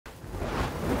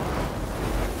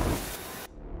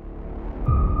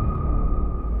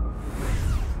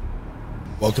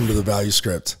Welcome to the Value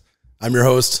Script. I'm your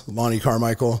host, Lonnie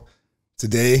Carmichael.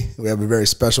 Today, we have a very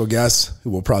special guest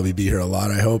who will probably be here a lot,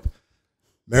 I hope.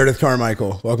 Meredith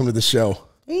Carmichael, welcome to the show.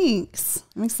 Thanks.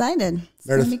 I'm excited. It's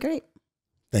going to be great.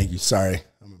 Thank you. Sorry.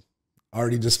 I'm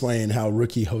already displaying how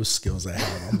rookie host skills I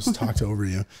have. I almost talked over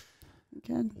you.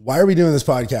 Good. Why are we doing this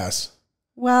podcast?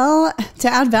 Well, to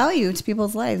add value to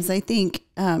people's lives. I think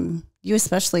you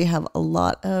especially have a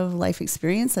lot of life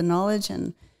experience and knowledge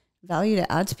and value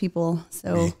to add to people.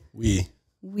 So we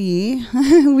do.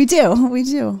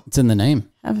 It's in the name.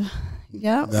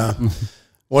 Yeah.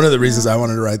 One of the reasons I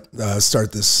wanted to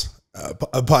start this a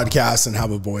podcast and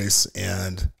have a voice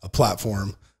and a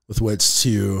platform with which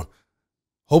to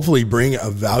hopefully bring a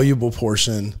valuable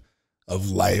portion of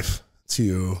life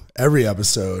to every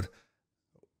episode,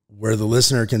 where the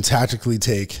listener can tactically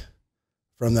take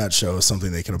from that show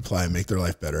something they can apply and make their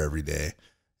life better every day.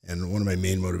 And one of my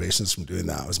main motivations from doing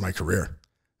that was my career.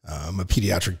 I'm a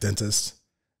pediatric dentist,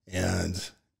 and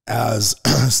as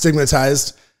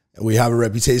stigmatized, we have a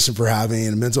reputation for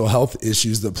having mental health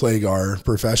issues that plague our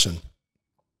profession.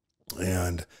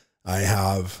 And I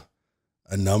have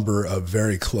a number of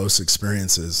very close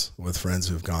experiences with friends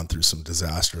who have gone through some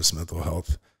disastrous mental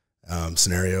health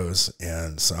scenarios,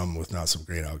 and some with not some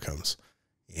great outcomes.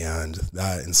 And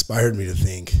that inspired me to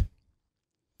think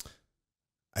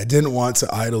I didn't want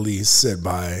to idly sit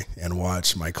by and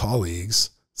watch my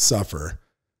colleagues suffer,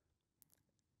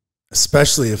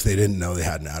 especially if they didn't know they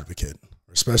had an advocate,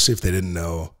 or especially if they didn't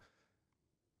know.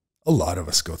 A lot of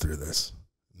us go through this.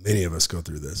 Many of us go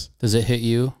through this. Does it hit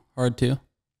you hard too?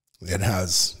 It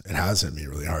has hit me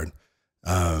really hard.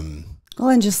 Well,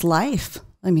 and just life.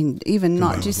 I mean, even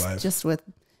not just with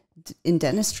in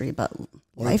dentistry, but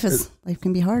life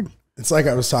can be hard. It's like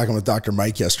I was talking with Dr.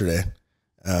 Mike yesterday.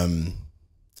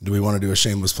 Do we want to do a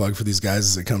shameless plug for these guys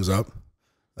as it comes up?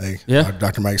 Like, yeah,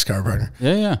 Dr. Mike's chiropractor.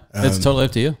 Yeah. It's totally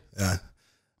up to you. Yeah.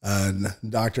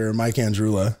 Dr. Mike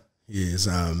Andrula, he's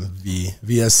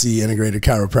VSC Integrated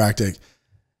Chiropractic,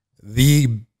 the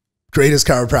greatest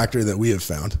chiropractor that we have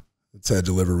found to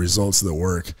deliver results that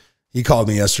work. He called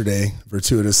me yesterday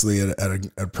fortuitously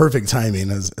at a perfect timing,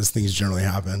 as things generally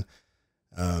happen.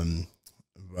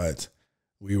 But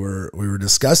we were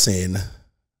discussing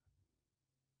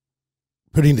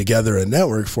putting together a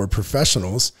network for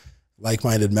professionals,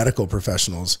 like-minded medical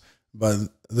professionals. But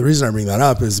the reason I bring that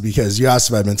up is because you asked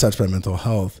if I've been touched by mental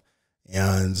health,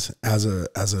 and as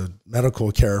a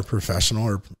medical care professional,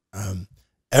 or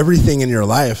everything in your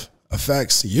life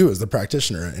affects you as the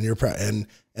practitioner,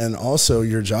 and also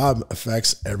your job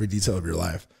affects every detail of your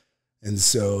life. And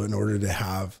so in order to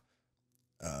have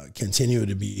continue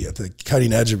to be at the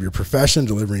cutting edge of your profession,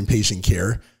 delivering patient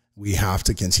care, we have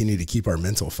to continue to keep our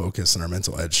mental focus and our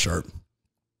mental edge sharp.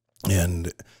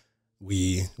 And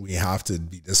we have to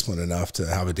be disciplined enough to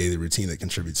have a daily routine that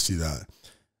contributes to that.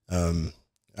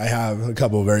 I have a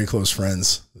couple of very close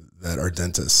friends that are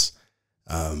dentists.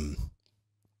 The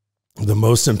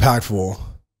most impactful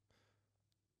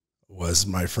was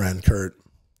my friend Kurt,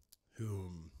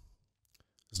 who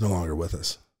is no longer with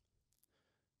us.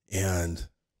 And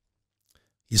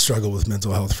he struggled with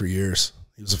mental health for years.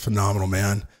 He was a phenomenal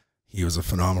man. He was a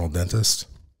phenomenal dentist,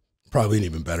 probably an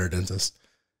even better dentist.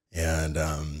 And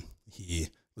he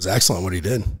was excellent at what he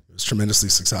did. He was tremendously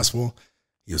successful.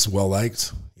 He was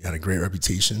well-liked. He had a great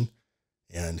reputation.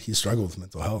 And he struggled with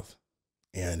mental health.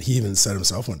 And he even said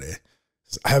himself one day,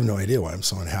 I have no idea why I'm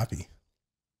so unhappy.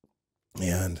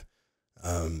 And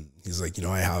he's like,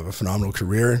 I have a phenomenal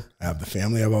career. I have the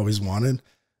family I've always wanted.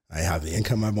 I have the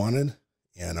income I've wanted,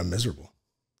 and I'm miserable.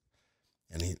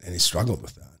 And he struggled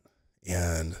with that.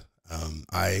 And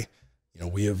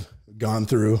we have gone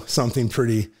through something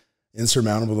pretty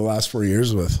insurmountable the last 4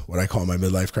 years with what I call my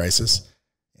midlife crisis,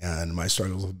 and my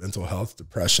struggles with mental health,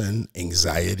 depression,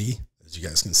 anxiety. As you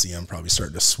guys can see, I'm probably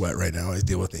starting to sweat right now. I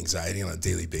deal with anxiety on a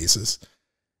daily basis.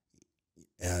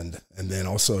 And then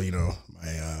also,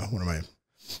 one of my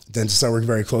dentists I work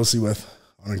very closely with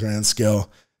on a grand scale,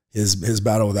 his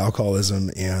battle with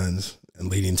alcoholism and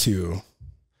leading to,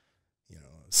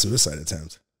 suicide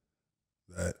attempt,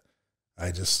 that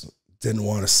I just didn't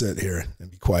want to sit here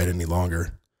and be quiet any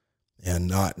longer and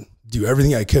not do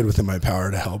everything I could within my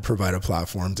power to help provide a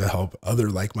platform to help other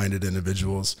like-minded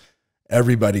individuals.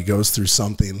 Everybody goes through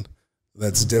something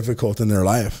that's difficult in their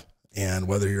life. And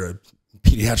whether you're a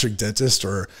pediatric dentist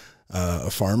or a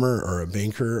farmer or a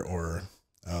banker, or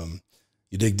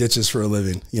you dig ditches for a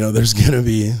living, there's going to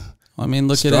be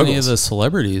look struggles. At any of the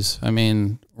celebrities.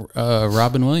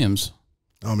 Robin Williams.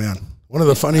 Oh, man. One of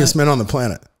the funniest men on the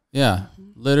planet. Yeah.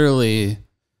 Literally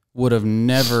would have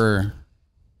never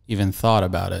even thought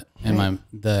about it in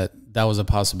that was a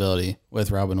possibility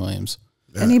with Robin Williams.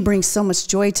 Yeah. And he brings so much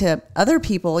joy to other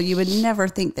people. You would never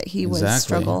think that he would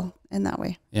struggle in that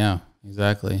way. Yeah,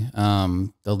 exactly.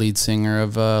 The lead singer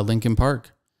of Linkin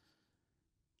Park.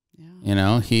 Yeah. You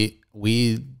know,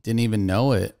 we didn't even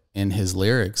know it in his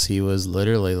lyrics. He was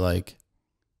literally like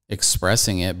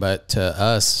expressing it, but to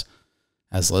us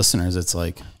as listeners, it's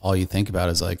like all you think about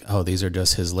is like, oh, these are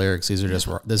just his lyrics.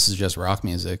 This is just rock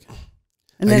music.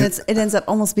 And then it ends up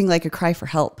almost being like a cry for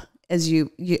help as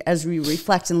we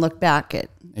reflect and look back at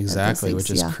exactly, which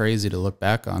is crazy to look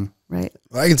back on. Right.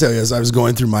 Well, I can tell you, as I was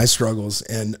going through my struggles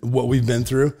and what we've been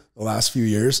through the last few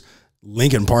years,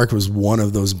 Linkin Park was one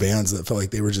of those bands that felt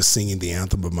like they were just singing the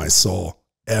anthem of my soul.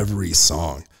 Every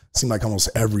song. It seemed like almost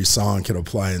every song could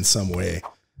apply in some way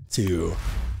to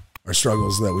our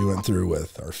struggles that we went through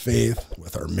with our faith,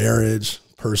 with our marriage,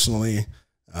 personally.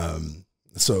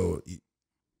 So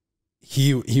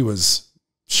he was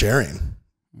sharing,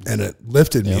 and it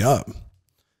lifted me up.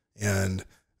 And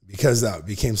because that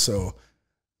became so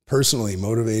personally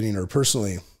motivating or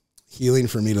personally healing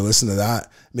for me to listen to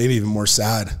that, maybe even more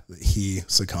sad that he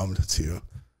succumbed to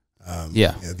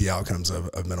the outcomes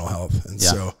of mental health. And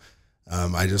so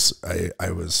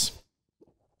I was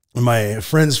my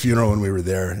friend's funeral when we were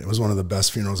there. It was one of the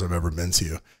best funerals I've ever been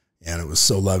to. And it was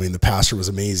so loving. The pastor was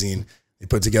amazing. They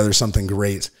put together something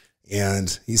great.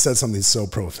 And he said something so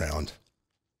profound.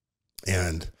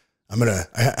 And I'm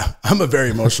a very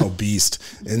emotional beast.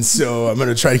 And so I'm going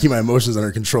to try to keep my emotions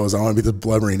under control, as I don't want to be the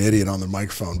blubbering idiot on the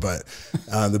microphone. But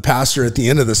the pastor at the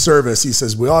end of the service, he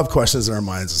says, we all have questions in our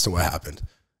minds as to what happened.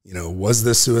 You know, was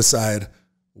this suicide?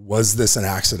 Was this an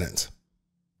accident?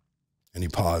 And he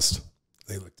paused.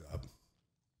 They looked up.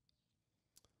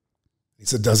 He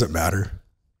said, does it matter?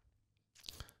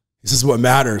 He says, what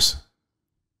matters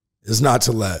is not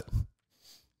to let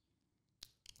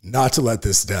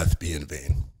this death be in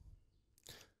vain.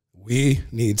 We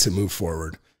need to move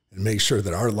forward and make sure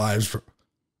that our lives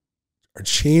are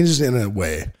changed in a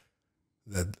way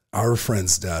that our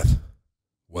friend's death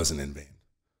wasn't in vain.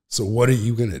 So what are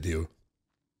you going to do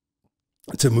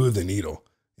to move the needle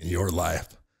in your life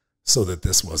so that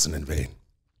this wasn't in vain?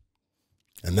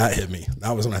 And that hit me.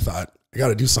 That was when I thought, I got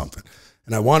to do something.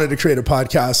 And I wanted to create a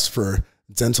podcast for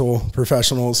dental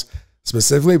professionals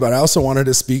specifically, but I also wanted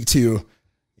to speak to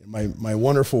my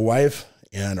wonderful wife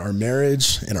and our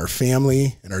marriage and our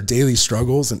family and our daily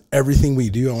struggles and everything we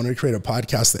do. I wanted to create a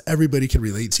podcast that everybody could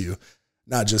relate to,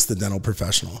 not just the dental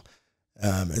professional.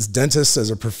 As dentists, as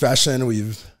a profession,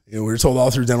 we were told all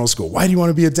through dental school, why do you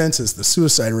want to be a dentist? The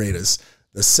suicide rate is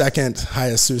the second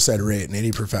highest suicide rate in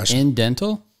any profession. In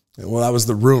dental? Well, that was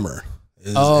the rumor.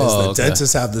 Is that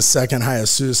dentists have the second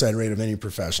highest suicide rate of any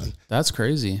profession. That's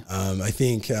crazy. I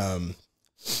think, I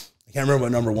can't remember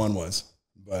what number one was,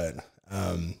 but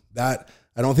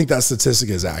I don't think that statistic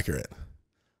is accurate.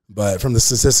 But from the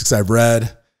statistics I've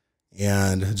read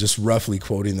and just roughly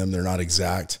quoting them, they're not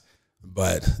exact.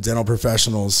 But dental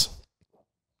professionals,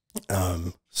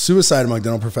 suicide among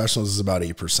dental professionals is about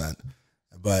 8%.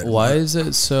 But why is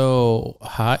it so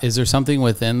high? Is there something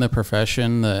within the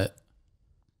profession that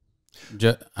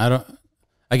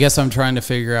I guess I'm trying to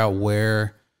figure out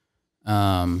where,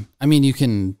 I mean, you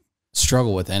can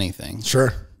struggle with anything.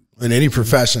 Sure. In any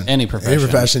profession. Any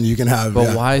profession you can have.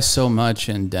 But why so much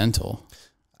in dental?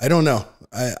 I don't know.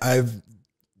 I've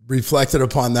reflected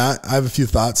upon that. I have a few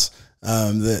thoughts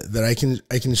that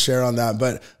I can share on that.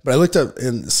 But I looked up,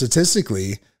 and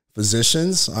statistically,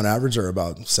 physicians on average are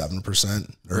about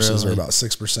 7%. Nurses are about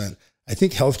 6%. I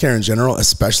think healthcare in general,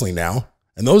 especially now,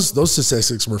 and those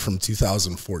statistics were from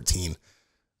 2014,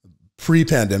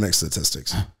 pre-pandemic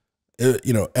statistics.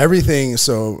 Everything.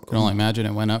 So I can only imagine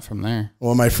it went up from there.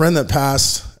 Well, my friend that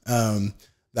passed,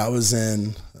 that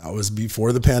was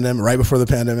before the pandemic, right before the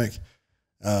pandemic.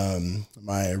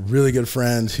 My really good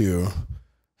friend who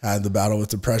had the battle with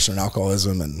depression and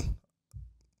alcoholism and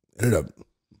ended up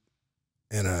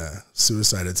in a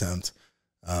suicide attempt.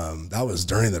 That was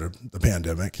during the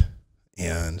pandemic.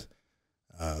 And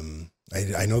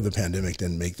I know the pandemic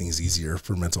didn't make things easier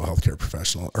for healthcare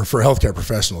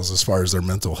professionals as far as their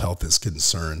mental health is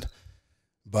concerned.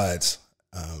 But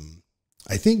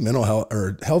I think mental health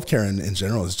or healthcare in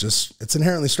general it's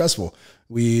inherently stressful.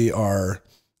 We are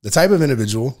the type of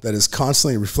individual that is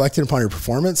constantly reflecting upon your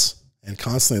performance and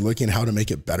constantly looking how to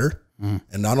make it better.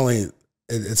 And not only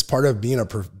it's part of being a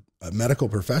medical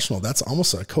professional, that's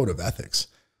almost a code of ethics.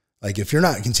 Like if you're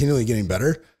not continually getting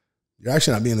better, you're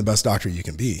actually not being the best doctor you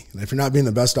can be. And if you're not being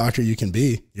the best doctor you can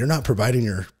be, you're not providing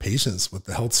your patients with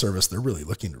the health service they're really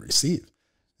looking to receive.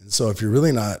 And so if you're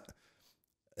really not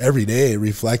every day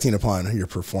reflecting upon your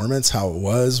performance, how it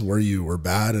was, where you were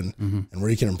bad, and where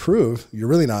you can improve, you're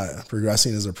really not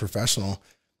progressing as a professional.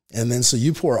 And then so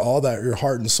you pour all that, your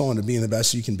heart and soul, into being the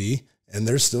best you can be. And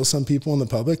there's still some people in the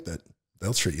public that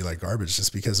they'll treat you like garbage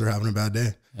just because they're having a bad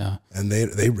day. Yeah. And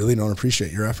they really don't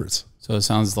appreciate your efforts. So it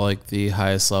sounds like the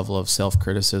highest level of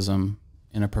self-criticism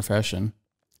in a profession.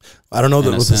 I don't know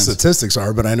what the statistics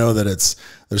are, but I know that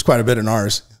there's quite a bit in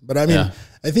ours. But I mean,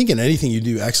 I think in anything you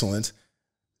do excellent,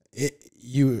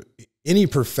 any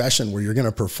profession where you're going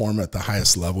to perform at the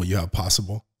highest level you have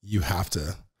possible, you have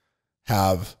to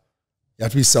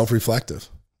be self-reflective,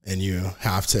 and you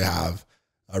have to have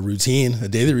a routine, a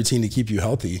daily routine to keep you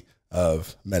healthy,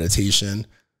 of meditation,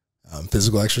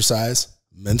 physical exercise,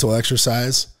 mental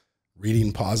exercise,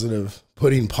 reading positive,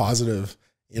 putting positive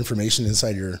information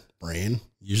inside your brain.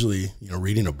 Usually,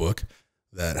 reading a book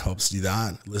that helps do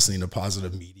that, listening to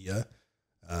positive media.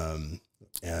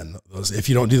 And if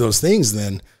you don't do those things,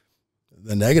 then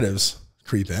the negatives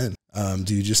creep in.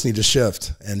 Do you just need to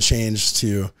shift and change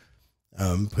to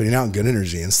putting out good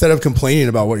energy? Instead of complaining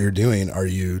about what you're doing, are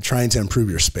you trying to improve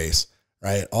your space,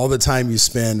 right? All the time you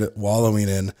spend wallowing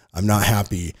in, I'm not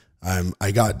happy,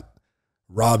 I got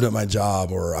robbed at my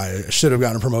job, or I should have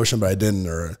gotten a promotion, but I didn't,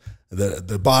 or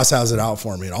the boss has it out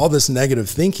for me. And all this negative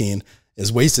thinking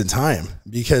is wasted time,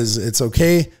 because it's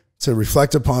okay to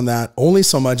reflect upon that only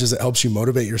so much as it helps you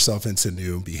motivate yourself into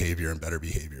new behavior and better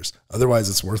behaviors. Otherwise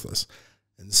it's worthless.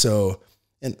 And so,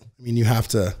 you have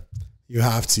to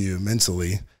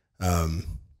mentally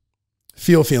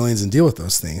feel feelings and deal with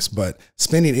those things, but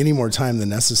spending any more time than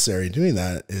necessary doing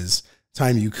that is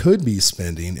time you could be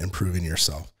spending improving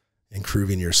yourself,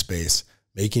 improving your space,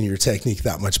 making your technique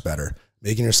that much better,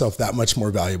 making yourself that much more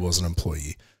valuable as an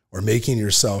employee, or making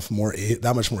yourself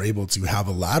that much more able to have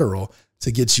a lateral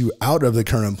to get you out of the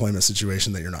current employment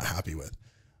situation that you're not happy with.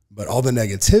 But all the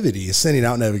negativity is sending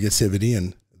out negativity,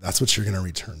 and that's what you're going to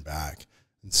return back.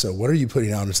 And so what are you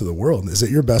putting out into the world? Is it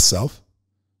your best self?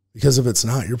 Because if it's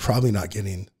not, you're probably not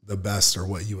getting the best or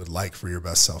what you would like for your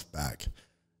best self back.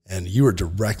 And you are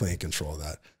directly in control of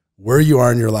that. Where you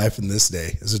are in your life in this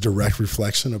day is a direct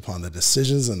reflection upon the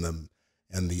decisions and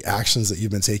the actions that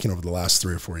you've been taking over the last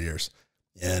 3 or 4 years.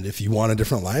 And if you want a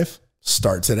different life,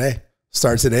 start today.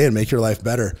 Start today and make your life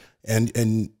better. And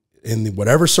in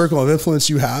whatever circle of influence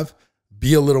you have,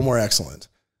 be a little more excellent,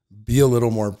 be a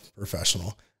little more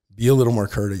professional, be a little more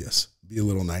courteous, be a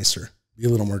little nicer, be a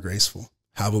little more graceful,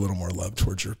 have a little more love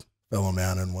towards your fellow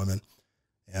man and woman,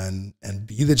 and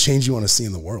be the change you want to see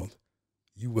in the world.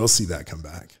 You will see that come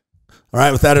back. All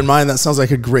right. With that in mind, that sounds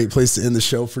like a great place to end the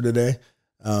show for today.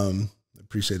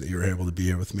 Appreciate that you were able to be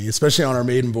here with me, especially on our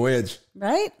maiden voyage.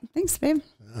 Right. Thanks, babe.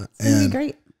 It's going to be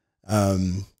great.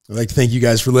 I'd like to thank you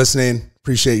guys for listening.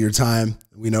 Appreciate your time.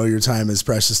 We know your time is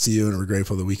precious to you, and we're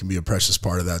grateful that we can be a precious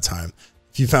part of that time.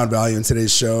 If you found value in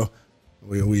today's show,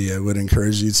 we would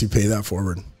encourage you to pay that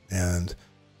forward and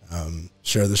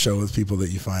share the show with people that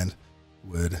you find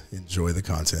would enjoy the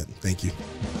content. Thank you.